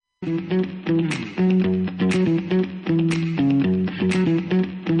And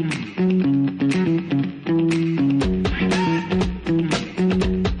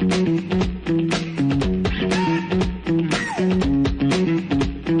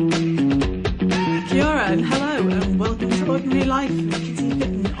hello and welcome to Ordinary Life with Kitty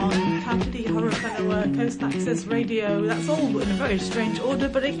Fitton on Kapiti Horowhenua Coast Access Radio. That's all in a very strange order,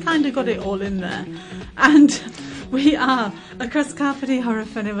 but it kind of got it all in there. And we are across Kapiti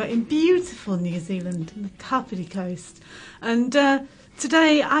Horowhenua in beautiful New Zealand, the Kapiti Coast. And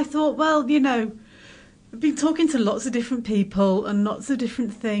today I thought, well, you know, I've been talking to lots of different people and lots of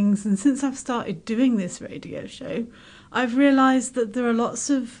different things, and since I've started doing this radio show, I've realised that there are lots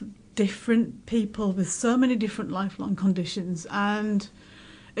of different people with so many different lifelong conditions, and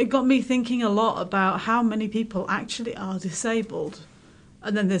it got me thinking a lot about how many people actually are disabled.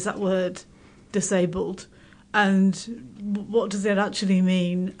 And then there's that word disabled, and what does it actually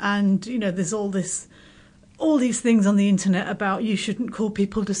mean? And you know, there's all these things on the internet about you shouldn't call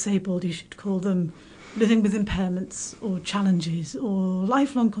people disabled, you should call them living with impairments or challenges or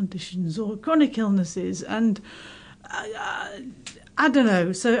lifelong conditions or chronic illnesses. And I don't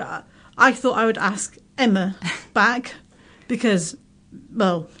know. So I thought I would ask Emma back because,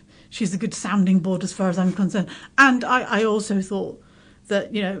 well, she's a good sounding board as far as I'm concerned. And I also thought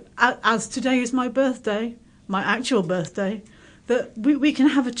that, you know, as today is my birthday, my actual birthday, that we can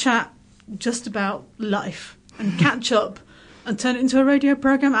have a chat just about life and catch up and turn it into a radio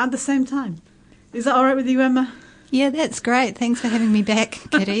programme at the same time. Is that all right with you, Emma? Yeah, that's great. Thanks for having me back,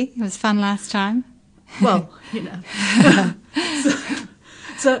 Kitty. It was fun last time. Well, you know.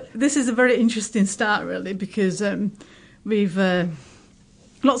 So this is a very interesting start, really, because we've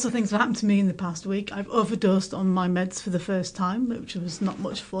lots of things have happened to me in the past week. I've overdosed on my meds for the first time, which was not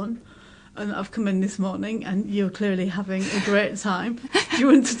much fun. And I've come in this morning, and you're clearly having a great time. Do you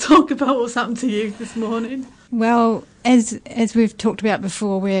want to talk about what's happened to you this morning? Well, as we've talked about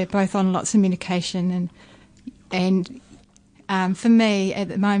before, we're both on lots of medication, and for me at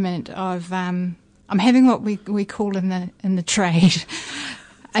the moment, I'm having what we call in the trade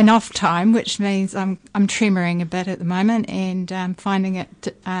an off time, which means I'm tremoring a bit at the moment, and finding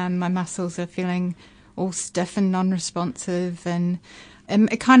it my muscles are feeling all stiff and non-responsive, and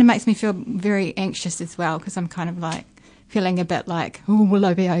it kind of makes me feel very anxious as well, because I'm kind of like feeling a bit like, oh, will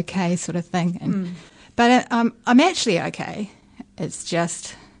I be okay, sort of thing. And but I'm actually okay. It's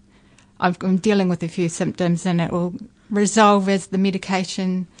just I'm dealing with a few symptoms, and it will resolve as the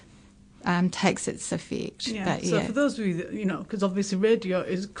medication takes its effect. Yeah. But, so for those of you that, you know, because obviously radio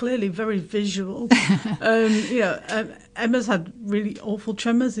is clearly very visual, Emma's had really awful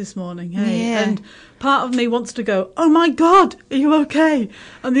tremors this morning, hey? Yeah. And part of me wants to go, oh my God, are you okay?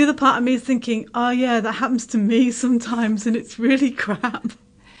 And the other part of me is thinking, oh yeah, that happens to me sometimes and it's really crap.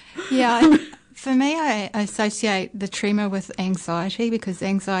 Yeah, for me, I associate the tremor with anxiety, because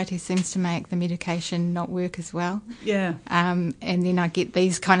anxiety seems to make the medication not work as well. Yeah. And then I get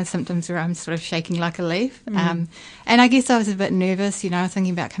these kind of symptoms where I'm sort of shaking like a leaf. And I guess I was a bit nervous, you know,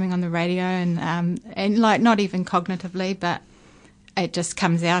 thinking about coming on the radio, and like not even cognitively, but it just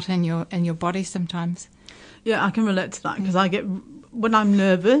comes out in your body sometimes. Yeah, I can relate to that, because I get, when I'm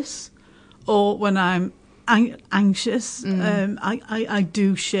nervous or when I'm anxious, I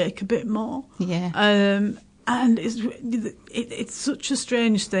do shake a bit more. Yeah. And it's such a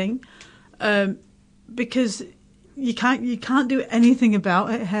strange thing, because you can't do anything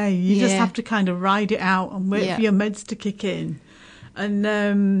about it. Hey, you just have to kind of ride it out and wait for your meds to kick in.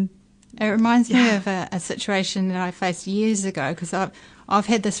 And it reminds me of a situation that I faced years ago, because I've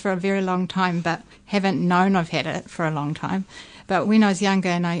had this for a very long time, but haven't known I've had it for a long time. But when I was younger,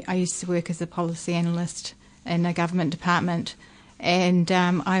 and I used to work as a policy analyst in a government department, and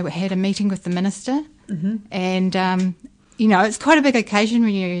I had a meeting with the minister, and you know, it's quite a big occasion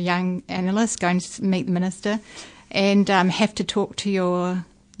when you're a young analyst going to meet the minister, and have to talk to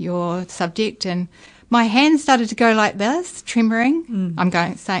your subject, and my hands started to go like this, tremoring.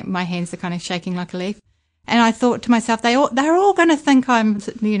 I'm saying my hands are kind of shaking like a leaf. And I thought to myself, they're all going to think I'm,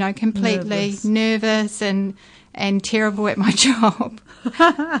 you know, completely nervous and terrible at my job.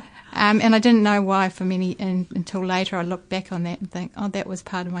 And I didn't know why until later. I looked back on that and think, oh, that was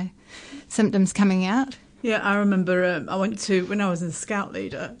part of my symptoms coming out. Yeah, I remember when I was a scout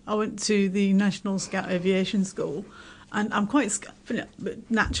leader, I went to the National Scout Aviation School, and I'm quite scared,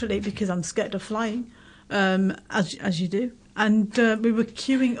 naturally, because I'm scared of flying, as you do. And we were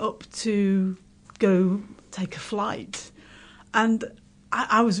queuing up to go take a flight, and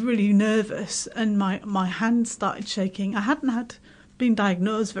I was really nervous, and my hands started shaking. I hadn't been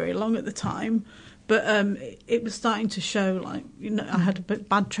diagnosed very long at the time, But it was starting to show, like, I had a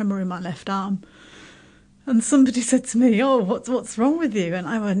bad tremor in my left arm. And somebody said to me, "Oh, what's wrong with you?" And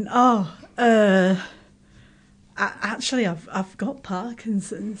I went, actually, I've got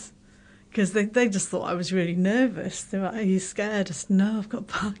Parkinson's." Because they just thought I was really nervous. They were like, "Are you scared?" I said, "No, I've got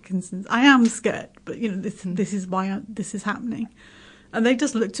Parkinson's. I am scared, but this is why this is happening." And they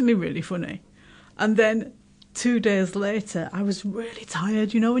just looked at me really funny. And then 2 days later, I was really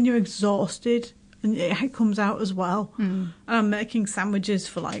tired. When you're exhausted and it comes out as well. And I'm making sandwiches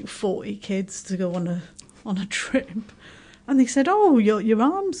for like 40 kids to go on a trip. And they said, "Oh, your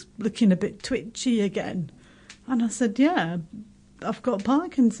arm's looking a bit twitchy again." And I said, "Yeah, I've got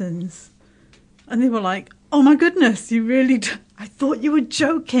Parkinson's." And they were like, "Oh my goodness, you really I thought you were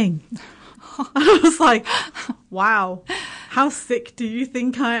joking." And I was like, wow, how sick do you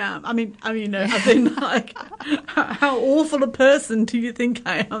think I am? I mean, as in, like, how awful a person do you think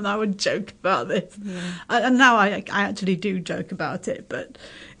I am? I would joke about this. Yeah. And now I actually do joke about it, but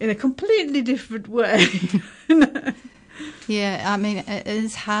in a completely different way. Yeah, I mean, it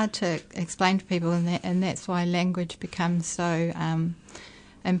is hard to explain to people, and that's why language becomes so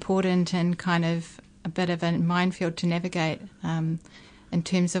important and kind of a bit of a minefield to navigate. In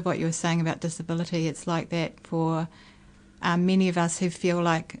terms of what you were saying about disability, it's like that for many of us who feel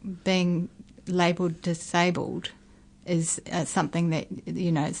like being labelled disabled is something that,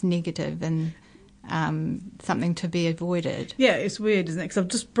 it's negative and something to be avoided. Yeah, it's weird, isn't it? Because I've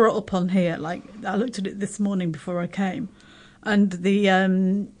just brought up on here, like, I looked at it this morning before I came, and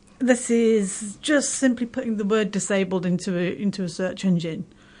this is just simply putting the word disabled into a search engine,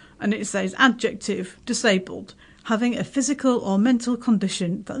 and it says adjective, disabled, having a physical or mental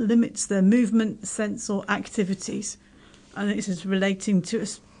condition that limits their movement, sense or activities. And it says relating to a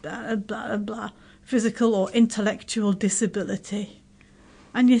blah, blah, blah, physical or intellectual disability.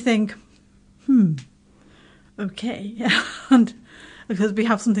 And you think, okay. And because we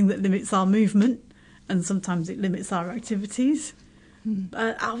have something that limits our movement and sometimes it limits our activities.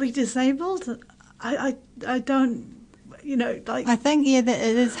 Are we disabled? I don't... I think, that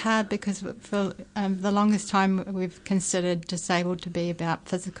it is hard because for the longest time we've considered disabled to be about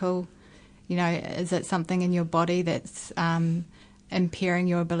physical. Is it something in your body that's impairing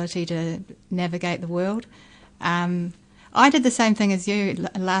your ability to navigate the world? I did the same thing as you.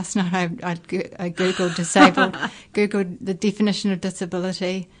 Last night I Googled disabled, Googled the definition of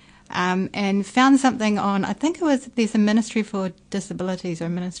disability, and found something on, I think there's a Ministry for Disabilities or a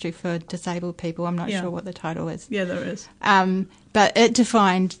Ministry for Disabled People. I'm not sure what the title is. Yeah, there is. But it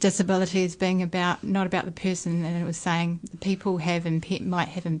defined disability as being not about the person, and it was saying people might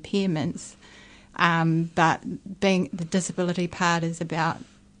have impairments, but being the disability part is about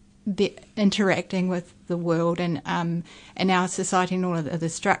interacting with the world and our society and all of the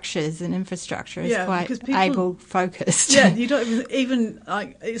structures and infrastructure is quite able focused. Yeah, you don't even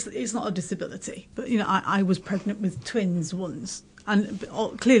like it's not a disability, but I was pregnant with twins once, and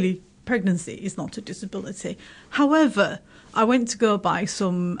clearly pregnancy is not a disability. However, I went to go buy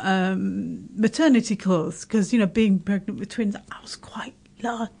some maternity clothes because being pregnant with twins, I was quite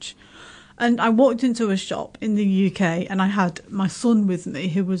large. And I walked into a shop in the UK and I had my son with me,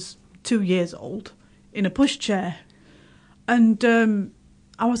 who was 2 years old, in a pushchair. And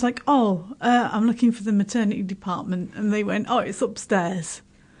I was like, I'm looking for the maternity department. And they went, it's upstairs.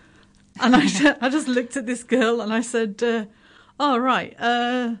 And I just looked at this girl and I said, right,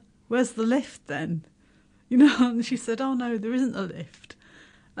 where's the lift then? And she said, no, there isn't a lift.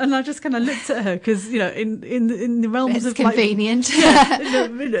 And I just kind of looked at her because, in the realms of convenient.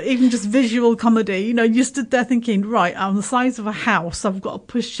 Even just visual comedy, you stood there thinking, right, I'm the size of a house. I've got a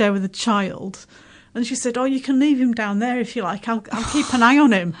pushchair with a child. And she said, you can leave him down there if you like. I'll keep an eye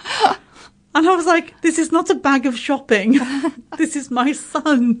on him. And I was like, this is not a bag of shopping. This is my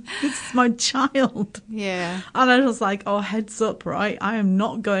son. This is my child. Yeah. And I was like, heads up, right? I am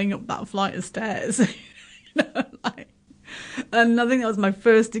not going up that flight of stairs. And I think that was my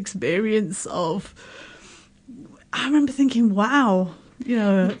first experience of, I remember thinking, wow,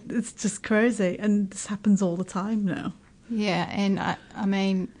 it's just crazy. And this happens all the time now. Yeah, and I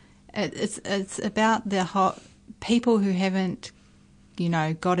mean, it's about the people who haven't,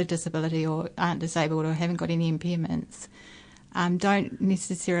 got a disability or aren't disabled or haven't got any impairments, don't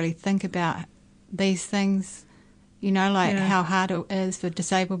necessarily think about these things, how hard it is for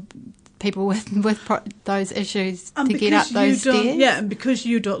disabled people with those issues to get up those stairs. Yeah, and because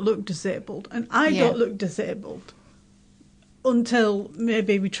you don't look disabled, and I don't look disabled until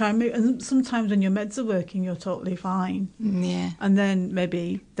maybe we try and move. And sometimes when your meds are working, you're totally fine. Yeah. And then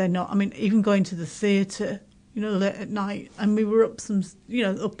maybe they're not. I mean, even going to the theatre, late at night, and we were up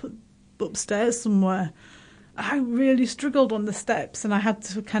up upstairs somewhere. I really struggled on the steps, and I had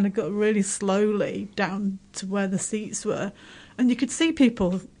to kind of go really slowly down to where the seats were. And you could see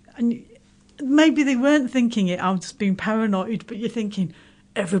people, and maybe they weren't thinking it, I was just being paranoid, but you're thinking,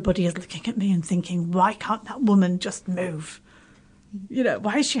 everybody is looking at me and thinking, why can't that woman just move? You know,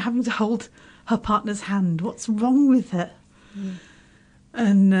 why is she having to hold her partner's hand? What's wrong with her? Yeah.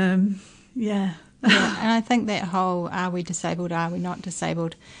 And, yeah. Yeah, and I think that whole, are we disabled, are we not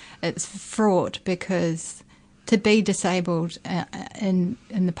disabled, it's fraught, because to be disabled in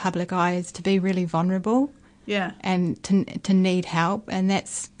the public eye is to be really vulnerable. Yeah. And to need help, and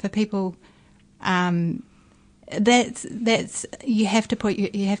that's for people. That's you have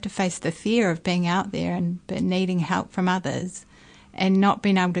to face the fear of being out there and needing help from others, and not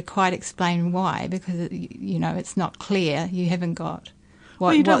being able to quite explain why, because it's not clear. You haven't got.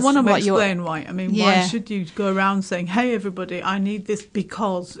 Well, you don't want to explain why. I mean, why should you go around saying, "Hey, everybody, I need this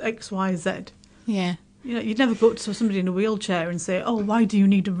because X, Y, Z." Yeah. You'd never go up to somebody in a wheelchair and say, "Oh, why do you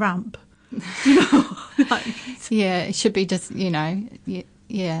need a ramp?" Yeah, it should be just,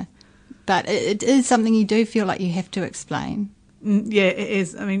 yeah. But it is something you do feel like you have to explain. Yeah, it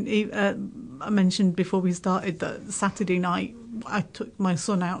is. I mean, I mentioned before we started that Saturday night I took my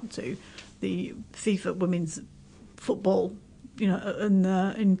son out to the FIFA women's football,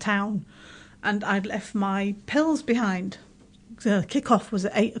 in town, and I'd left my pills behind. The kick-off was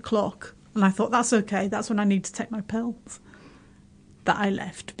at 8:00, and I thought, that's okay, that's when I need to take my pills. That I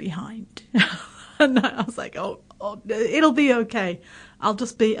left behind. And I was like, oh, it'll be okay. I'll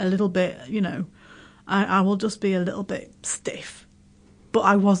just be a little bit, I will just be a little bit stiff. But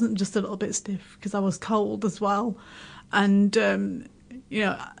I wasn't just a little bit stiff, because I was cold as well. And, I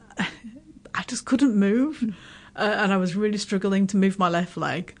just couldn't move. And I was really struggling to move my left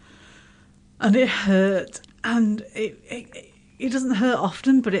leg. And it hurt. And it doesn't hurt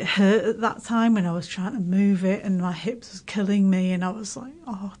often, but it hurt at that time when I was trying to move it, and my hips was killing me, and I was like,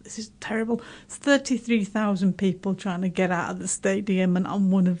 oh, this is terrible. It's 33,000 people trying to get out of the stadium, and I'm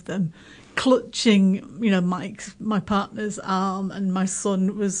one of them, clutching, my partner's arm, and my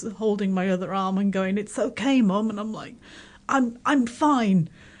son was holding my other arm and going, it's okay, Mum. And I'm like, I'm fine.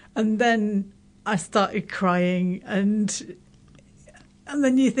 And then I started crying, and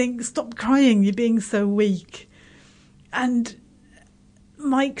then you think, stop crying, you're being so weak. And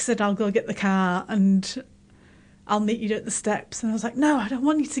Mike said, I'll go get the car and I'll meet you at the steps. And I was like, no, I don't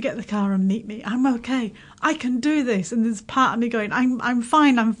want you to get the car and meet me. I'm okay. I can do this. And there's part of me going, I'm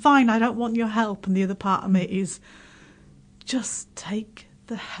fine. I don't want your help. And the other part of me is, just take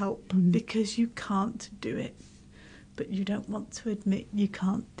the help, because you can't do it. But you don't want to admit you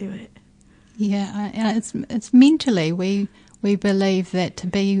can't do it. Yeah, and it's mentally, we believe that to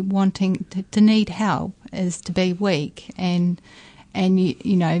be wanting to need help is to be weak, and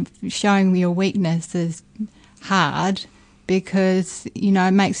showing your weakness is hard, because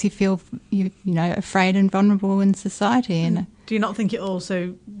it makes you feel afraid and vulnerable in society. And do you not think it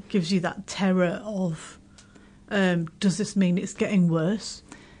also gives you that terror of, does this mean it's getting worse?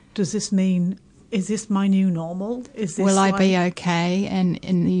 Does this mean, is this my new normal? Will I be okay?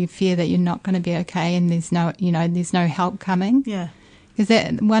 And you fear that you're not going to be okay, and there's no help coming. Yeah.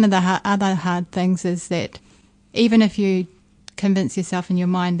 Because one of the other hard things is that even if you convince yourself in your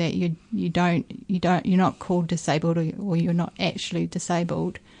mind that you're not called disabled, or you're not actually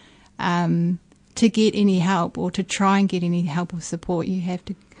disabled, to get any help, or to try and get any help or support, you have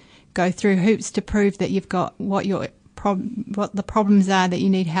to go through hoops to prove that you've got what the problems are that you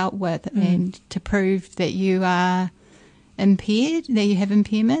need help with, and to prove that you are impaired, that you have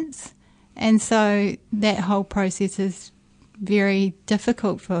impairments. And so that whole process is very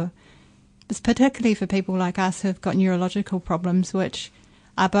difficult particularly for people like us who have got neurological problems, which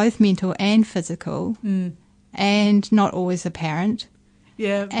are both mental and physical, and not always apparent.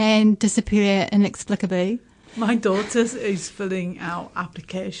 Yeah. And disappear inexplicably. My daughter is filling out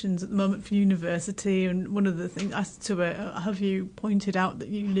applications at the moment for university, and one of the things I said to her, have you pointed out that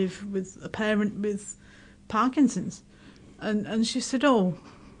you live with a parent with Parkinson's? And she said, oh.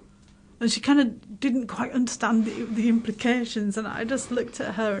 And she kind of didn't quite understand the implications, and I just looked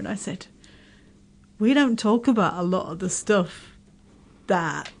at her and I said, we don't talk about a lot of the stuff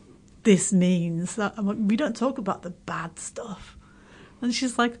that this means. We don't talk about the bad stuff. And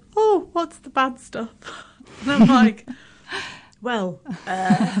she's like, oh, what's the bad stuff? And I'm like, well,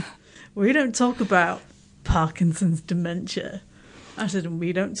 we don't talk about Parkinson's dementia. I said, and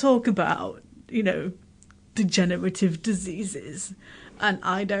we don't talk about, degenerative diseases. And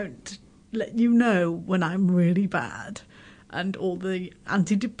I don't let you know when I'm really bad. and all the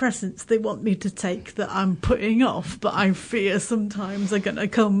antidepressants they want me to take that I'm putting off, but I fear sometimes are going to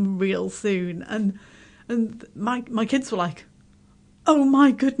come real soon. And my kids were like, "Oh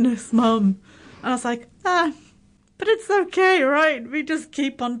my goodness, Mum." And I was like, but it's okay, right? We just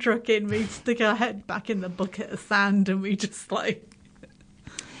keep on trucking. We stick our head back in the bucket of sand and we just like...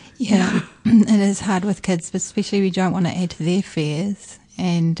 Yeah, it is hard with kids, but especially we don't want to add to their fears.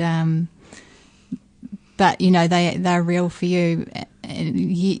 And but, you know, they're real for you. And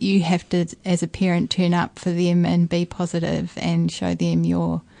you have to, as a parent, turn up for them and be positive and show them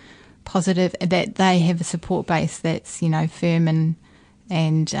you're positive, that they have a support base that's, you know, firm and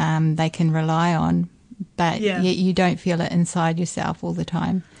they can rely on. But yet you don't feel it inside yourself all the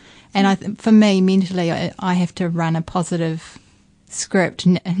time. And for me, mentally, I have to run a positive script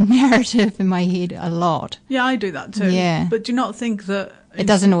narrative in my head a lot. Yeah, I do that too. Yeah. But do you not think that... It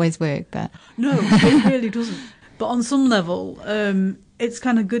doesn't always work, but... No, it really doesn't. But on some level, it's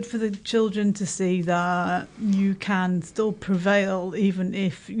kind of good for the children to see that you can still prevail even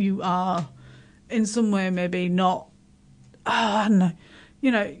if you are in some way maybe not... I don't know.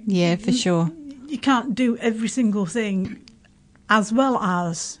 You know... Yeah, for sure. You can't do every single thing as well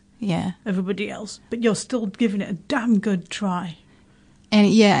as everybody else, but you're still giving it a damn good try.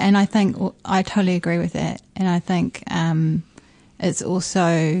 And I think I totally agree with that. And I think it's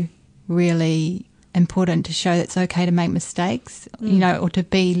also really important to show that it's okay to make mistakes, you know, or to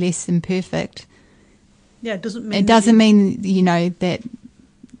be less than perfect. Yeah, it doesn't mean... It doesn't mean, you know, that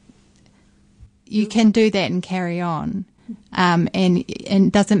you can do that and carry on.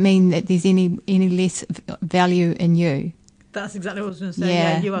 And doesn't mean that there's any less value in you. That's exactly what I was going to say.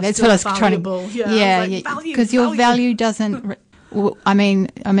 Yeah, you are that's still what I was valuable. Because your value doesn't. I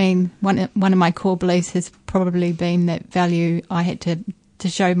mean, one of my core beliefs has probably been that value. I had to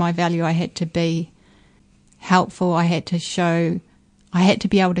show my value. I had to be helpful. I had to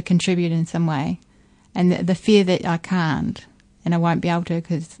be able to contribute in some way, and the fear that I can't and I won't be able to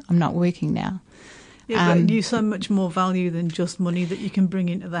because I'm not working now. Yeah, but you so much more value than just money that you can bring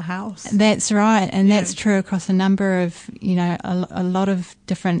into the house. That's right, and that's true across a number of, you know, a lot of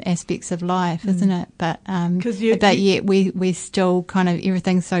different aspects of life, isn't it? But yet we still kind of,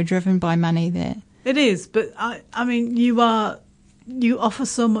 everything's so driven by money that it is. But I mean, you offer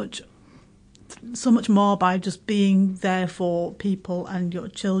so much more by just being there for people and your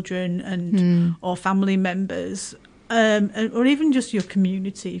children and or family members. Or even just your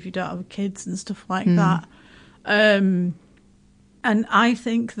community if you don't have kids and stuff like that. And I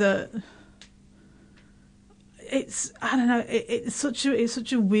think that it's such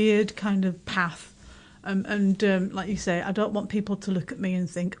a weird kind of path. And like you say, I don't want people to look at me and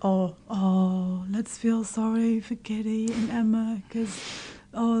think, oh, let's feel sorry for Kitty and Emma because,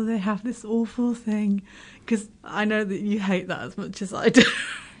 they have this awful thing. Because I know that you hate that as much as I do.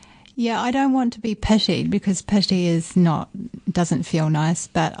 Yeah, I don't want to be pitied because pity doesn't feel nice,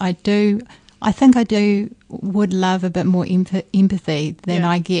 but I think I would love a bit more empathy than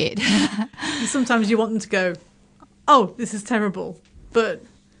I get. Sometimes you want them to go, "Oh, this is terrible," but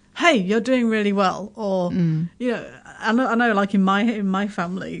hey, you're doing really well. Or you know, I know, like in my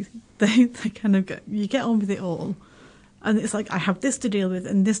family, they kind of go, you get on with it all. And it's like, I have this to deal with,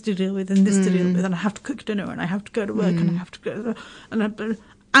 and this to deal with, and this to deal with, and I have to cook dinner, and I have to go to work, and I have to go,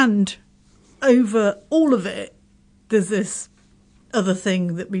 and over all of it, there's this other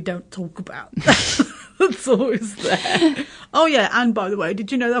thing that we don't talk about. That's always there. Oh yeah, and by the way, did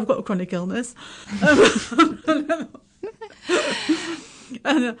you know that I've got a chronic illness?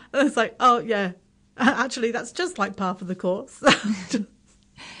 And it's like, oh yeah, actually that's just like part of the course.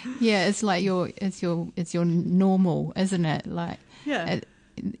 Yeah, it's like it's your normal, isn't it? Like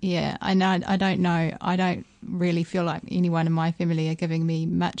yeah, I know. I don't know. I don't really feel like anyone in my family are giving me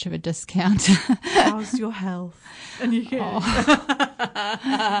much of a discount. How's your health? And you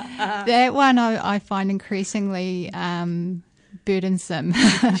that one I find increasingly burdensome.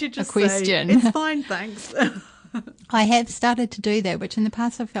 You should just a question. Say, it's fine, thanks. I have started to do that, which in the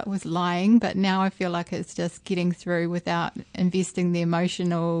past I felt was lying, but now I feel like it's just getting through without investing the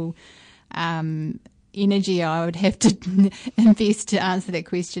emotional energy I would have to invest to answer that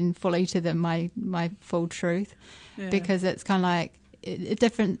question fully to my full truth, because it's kind of like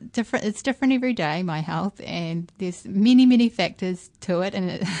different. It's different every day, my health, and there's many factors to it.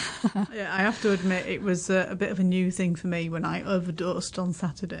 And I have to admit it was a bit of a new thing for me when I overdosed on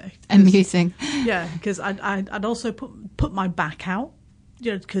Saturday. Amusing, yeah, because I'd also put my back out.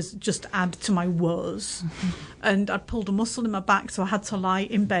 You know, because just to add to my woes. And I'd pulled a muscle in my back, so I had to lie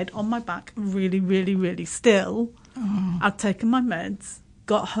in bed on my back really, really, really still. I'd taken my meds,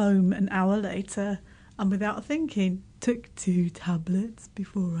 got home an hour later, and without thinking, took 2 tablets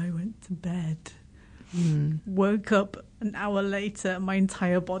before I went to bed. Woke up an hour later, my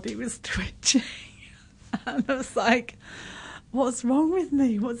entire body was twitching. And I was like, what's wrong with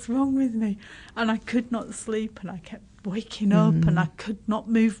me? What's wrong with me? And I could not sleep, and I kept waking up, and I could not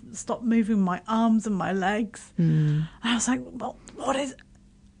stop moving my arms and my legs. And I was like, well, what is...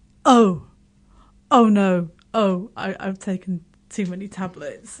 Oh no. I've taken too many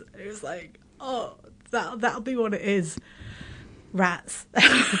tablets. It was like, oh, that'll be what it is. Rats.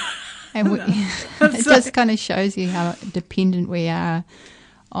 And it just kind of shows you how dependent we are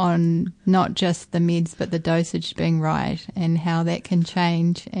on not just the meds but the dosage being right, and how that can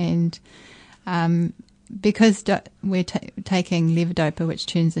change. And because we're taking levodopa, which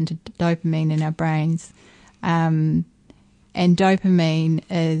turns into dopamine in our brains, and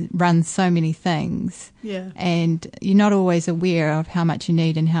dopamine runs so many things, and you're not always aware of how much you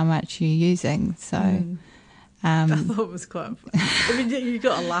need and how much you're using. So I thought it was quite funny. I mean, you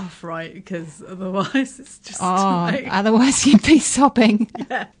got to laugh, right? Because otherwise it's just otherwise you'd be sobbing.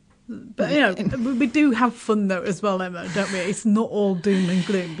 Yeah. But, we do have fun, though, as well, Emma, don't we? It's not all doom and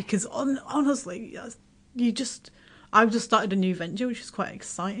gloom, because, honestly, I've just started a new venture, which is quite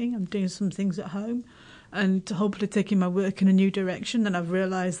exciting. I'm doing some things at home and hopefully taking my work in a new direction. And I've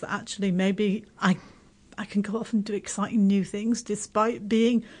realised that actually maybe I can go off and do exciting new things despite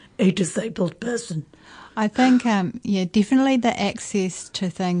being a disabled person. I think, definitely the access to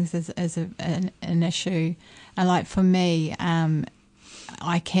things is an issue. And like for me, I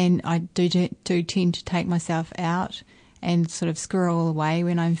do tend to take myself out and sort of squirrel away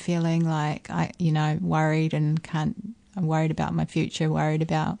when I'm feeling like worried and I'm worried about my future, worried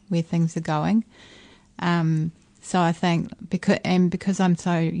about where things are going. So I think because I'm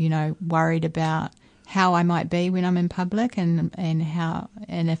so worried about how I might be when I'm in public and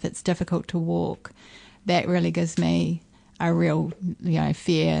if it's difficult to walk, that really gives me a real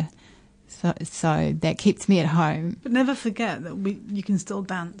fear. So that keeps me at home. But never forget that you can still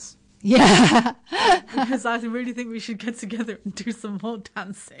dance. Yeah. Because I really think we should get together and do some more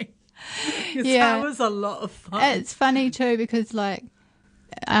dancing. Because that was a lot of fun. It's funny too, because I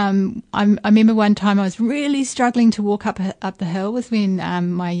remember one time I was really struggling to walk up the hill. Was when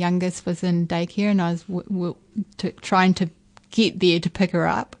my youngest was in daycare, and I was trying to get there to pick her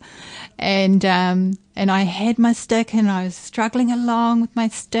up, and I had my stick and I was struggling along with my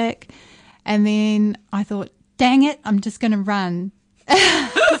stick, and then I thought, dang it, I'm just going to run.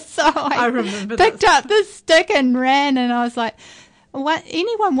 So I picked up the stick and ran, and I was like, what?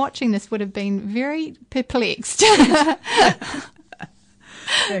 Anyone watching this would have been very perplexed. Yeah,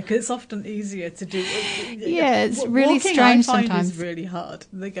 because it's often easier to do. Yeah, it's really walking, strange I find sometimes. Is really hard.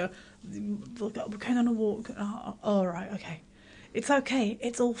 They go, look, we're going on a walk. Oh, right, okay. It's okay.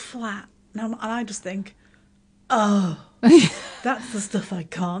 It's all flat. And I just think, that's the stuff I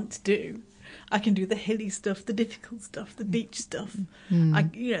can't do. I can do the hilly stuff, the difficult stuff, the beach stuff.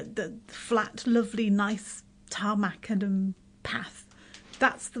 The flat, lovely, nice tarmac and path.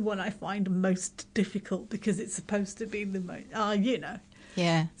 That's the one I find most difficult, because it's supposed to be the most,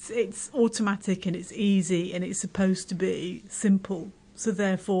 Yeah. It's automatic and it's easy and it's supposed to be simple. So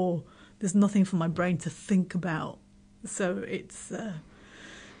therefore, there's nothing for my brain to think about. So it's,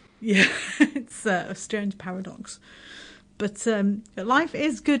 it's a strange paradox. But life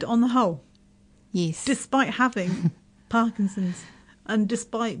is good on the whole. Yes. Despite having Parkinson's and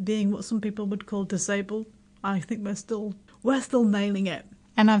despite being what some people would call disabled, I think we're still nailing it.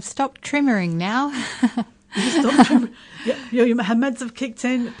 And I've stopped tremoring now. Her meds have kicked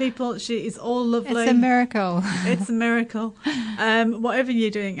in, people. She is all lovely. It's a miracle. It's a miracle. Whatever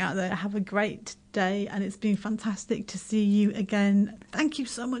you're doing out there, have a great day, and it's been fantastic to see you again. Thank you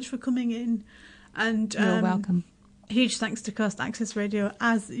so much for coming in, and you're welcome. Huge thanks to Coast Access Radio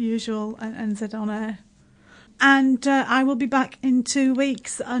as usual and NZ On Air. And I will be back in 2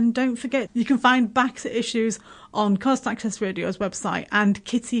 weeks. And don't forget, you can find back to issues on Coast Access Radio's website and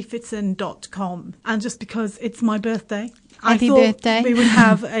kittyfitton.com. And just because it's my birthday, Happy I thought birthday. we would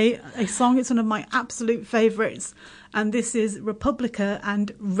have a song. It's one of my absolute favourites. And this is Republica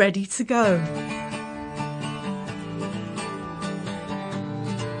and Ready to Go.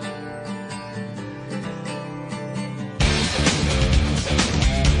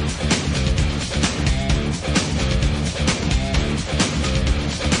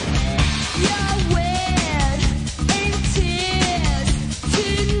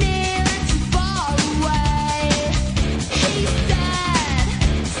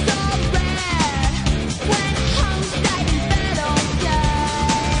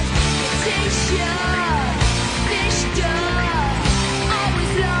 Show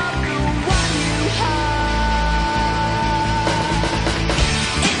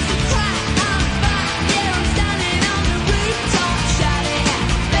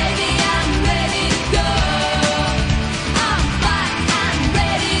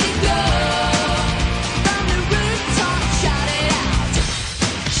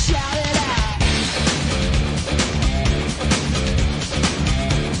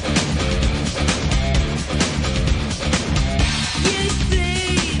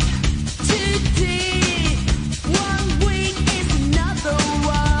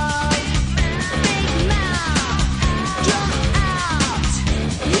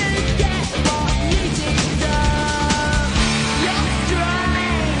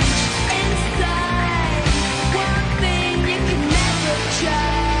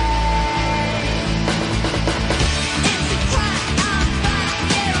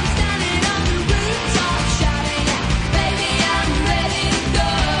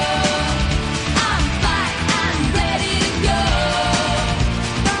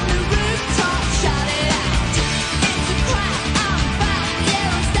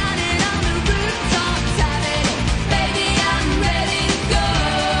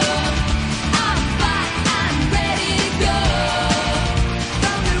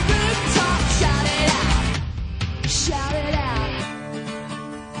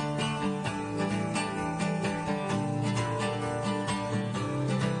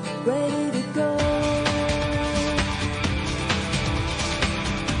ready to go.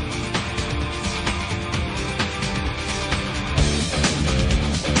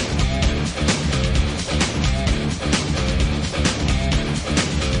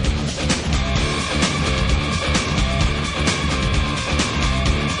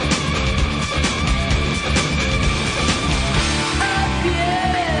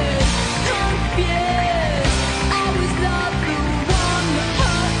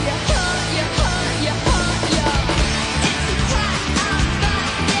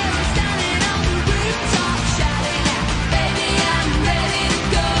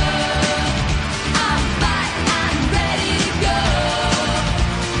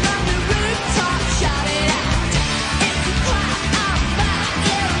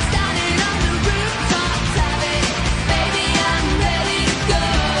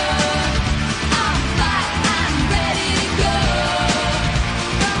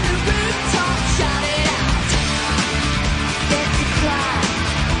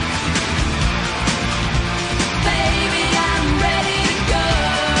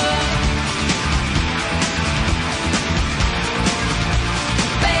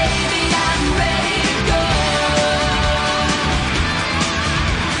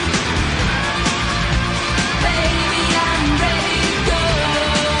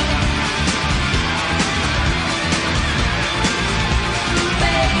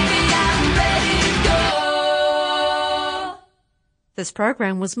 This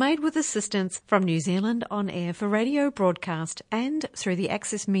program was made with assistance from New Zealand On Air for radio broadcast and through the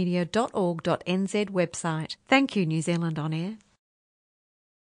accessmedia.org.nz website. Thank you, New Zealand On Air.